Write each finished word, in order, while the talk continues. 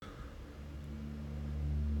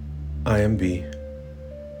I am B.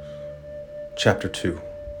 Chapter 2.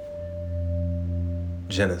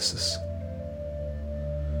 Genesis.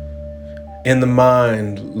 In the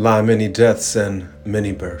mind lie many deaths and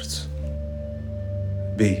many births.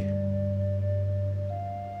 B.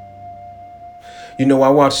 You know, I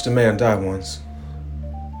watched a man die once.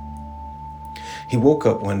 He woke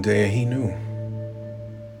up one day and he knew.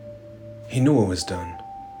 He knew it was done.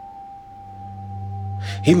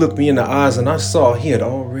 He looked me in the eyes and I saw he had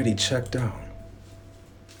already checked out.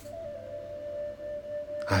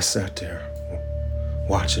 I sat there,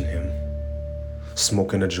 watching him,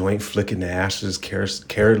 smoking a joint, flicking the ashes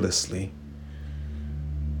carelessly.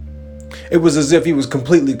 It was as if he was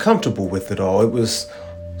completely comfortable with it all. It was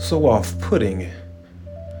so off-putting.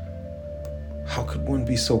 How could one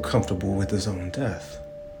be so comfortable with his own death?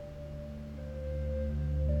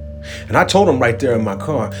 And I told him right there in my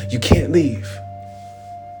car, you can't leave.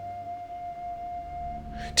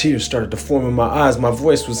 Tears started to form in my eyes. My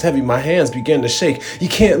voice was heavy. My hands began to shake. You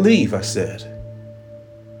can't leave, I said.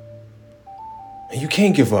 And you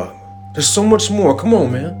can't give up. There's so much more. Come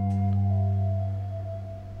on, man.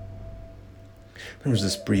 There was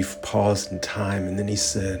this brief pause in time, and then he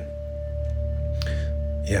said,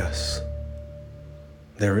 yes,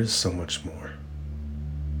 there is so much more.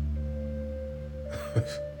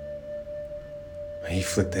 He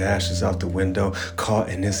flicked the ashes out the window, caught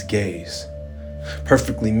in his gaze,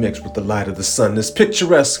 perfectly mixed with the light of the sun. This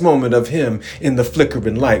picturesque moment of him in the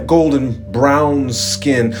flickering light, golden brown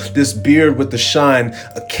skin, this beard with the shine,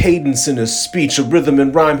 a cadence in his speech, a rhythm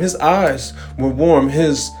and rhyme. His eyes were warm,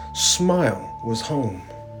 his smile was home.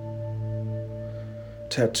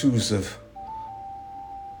 Tattoos of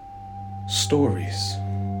stories,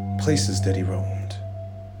 places that he roamed.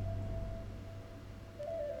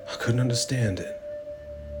 I couldn't understand it.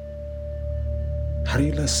 How do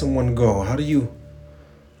you let someone go? How do you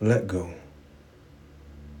let go?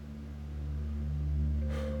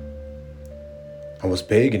 I was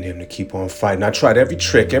begging him to keep on fighting. I tried every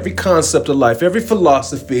trick, every concept of life, every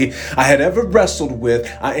philosophy I had ever wrestled with.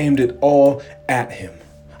 I aimed it all at him.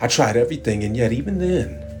 I tried everything, and yet even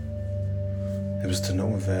then, it was to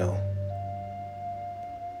no avail.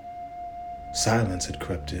 Silence had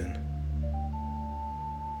crept in.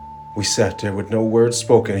 We sat there with no words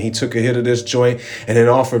spoken. He took a hit of this joint and then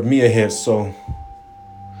offered me a hit, so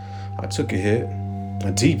I took a hit,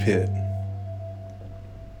 a deep hit.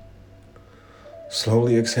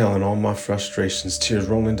 Slowly exhaling all my frustrations, tears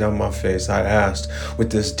rolling down my face, I asked with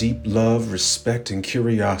this deep love, respect, and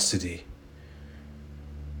curiosity,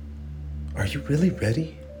 are you really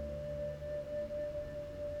ready?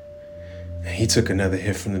 And he took another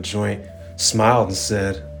hit from the joint, smiled, and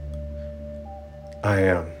said, I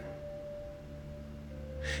am.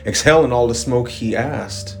 Exhaling all the smoke, he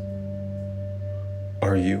asked,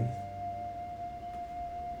 are you?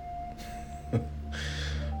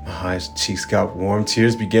 My eyes and cheeks got warm,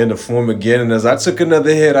 tears began to form again, and as I took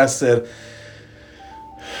another hit, I said,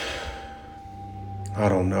 I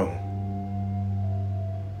don't know.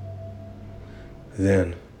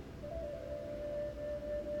 Then,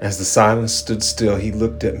 as the silence stood still, he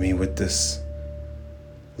looked at me with this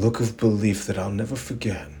look of belief that I'll never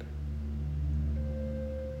forget.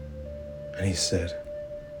 And he said,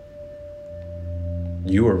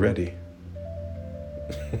 you are ready.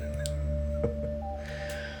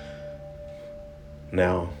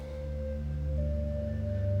 Now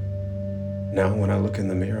when I look in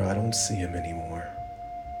the mirror, I don't see him anymore.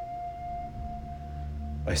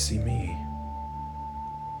 I see me.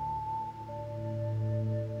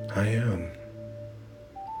 I am.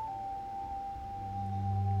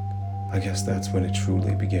 I guess that's when it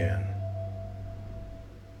truly began.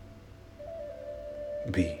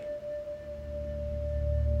 B.